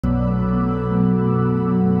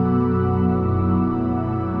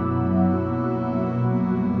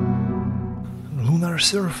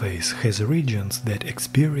surface has regions that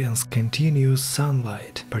experience continuous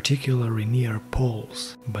sunlight, particularly near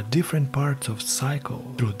poles, but different parts of the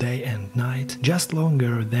cycle through day and night just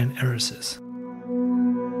longer than Earth's.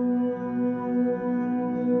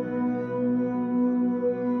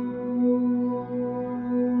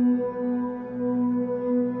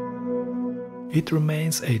 It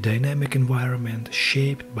remains a dynamic environment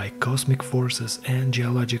shaped by cosmic forces and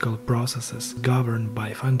geological processes governed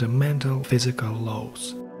by fundamental physical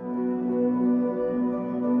laws.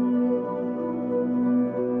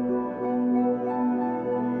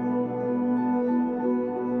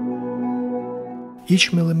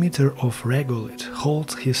 Each millimeter of regolith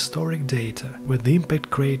holds historic data, with the impact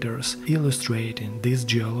craters illustrating this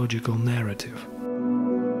geological narrative.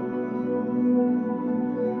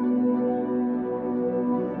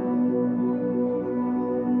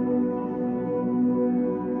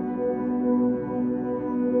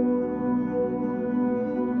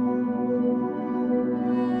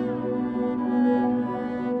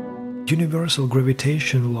 Universal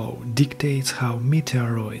gravitation law dictates how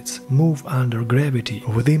meteoroids move under gravity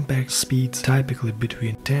with impact speeds typically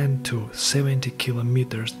between 10 to 70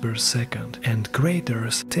 kilometers per second and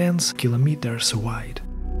craters tens kilometers wide.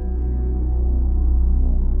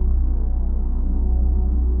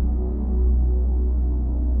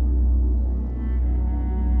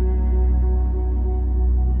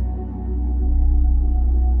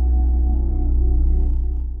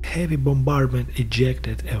 Heavy bombardment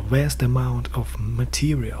ejected a vast amount of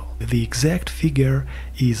material. The exact figure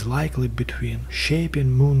is likely between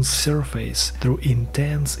shaping Moon's surface through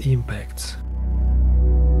intense impacts.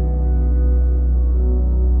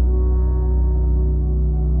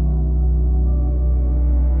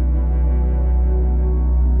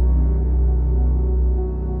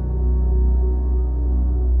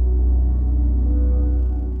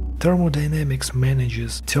 Thermodynamics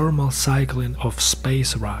manages thermal cycling of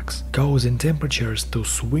space rocks, causing temperatures to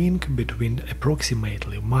swing between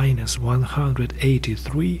approximately minus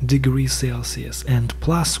 183 degrees Celsius and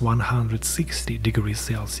plus 160 degrees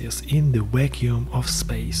Celsius in the vacuum of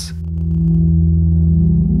space.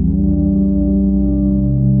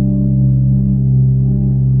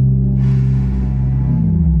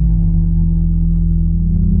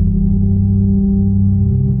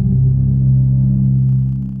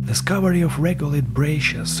 Discovery of regolith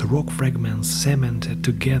breccias, rock fragments cemented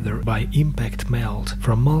together by impact melt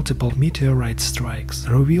from multiple meteorite strikes,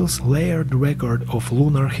 reveals layered record of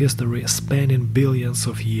lunar history spanning billions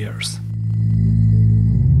of years.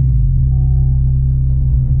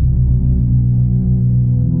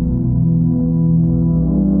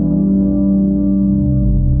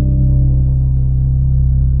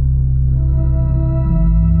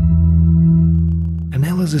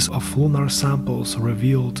 Analysis of lunar samples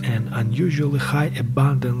revealed an unusually high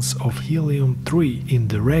abundance of helium-3 in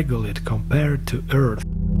the regolith compared to Earth.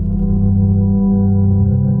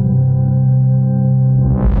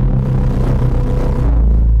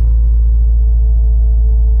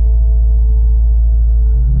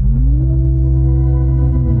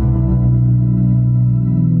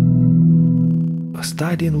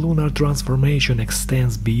 Studying lunar transformation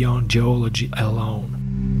extends beyond geology alone.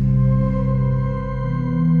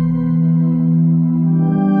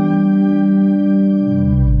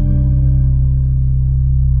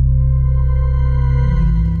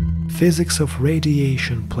 Physics of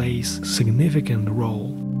radiation plays a significant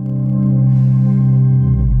role.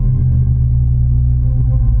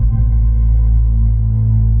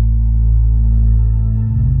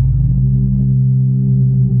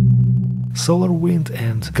 Solar wind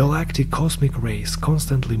and galactic cosmic rays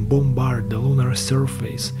constantly bombard the lunar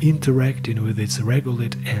surface, interacting with its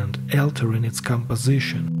regolith and altering its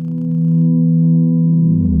composition.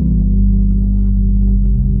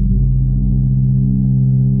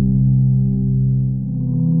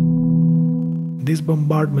 This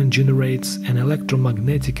bombardment generates an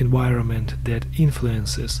electromagnetic environment that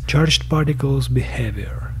influences charged particles'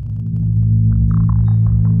 behavior.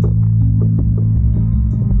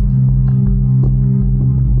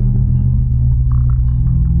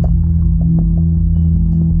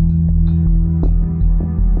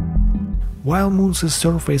 While Moon's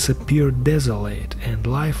surface appeared desolate and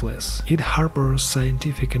lifeless, it harbors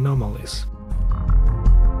scientific anomalies.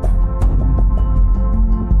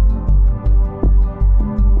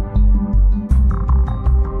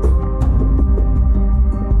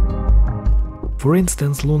 For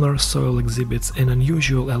instance, lunar soil exhibits an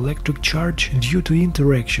unusual electric charge due to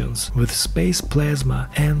interactions with space plasma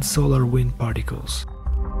and solar wind particles.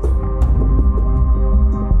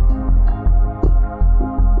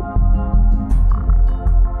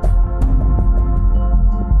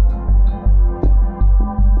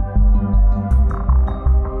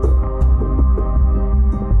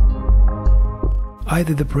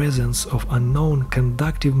 either the presence of unknown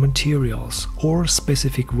conductive materials or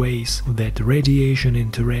specific ways that radiation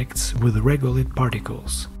interacts with regolith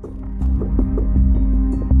particles.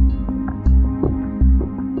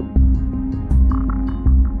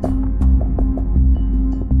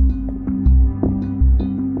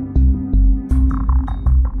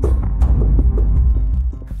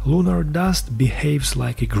 Lunar dust behaves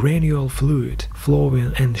like a granular fluid,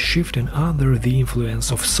 flowing and shifting under the influence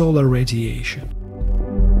of solar radiation.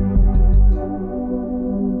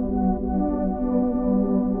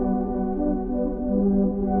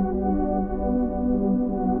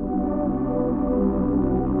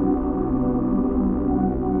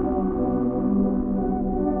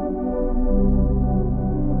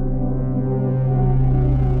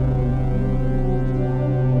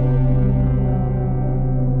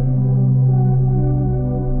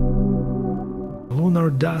 Lunar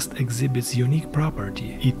dust exhibits unique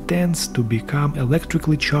property. It tends to become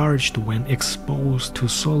electrically charged when exposed to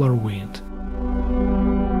solar wind.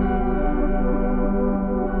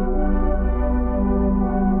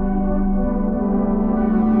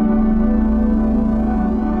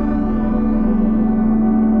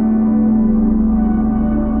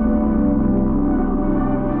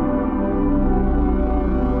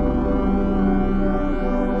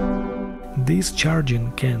 This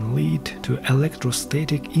charging can lead to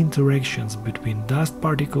electrostatic interactions between dust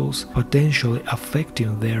particles, potentially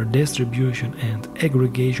affecting their distribution and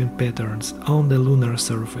aggregation patterns on the lunar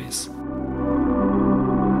surface.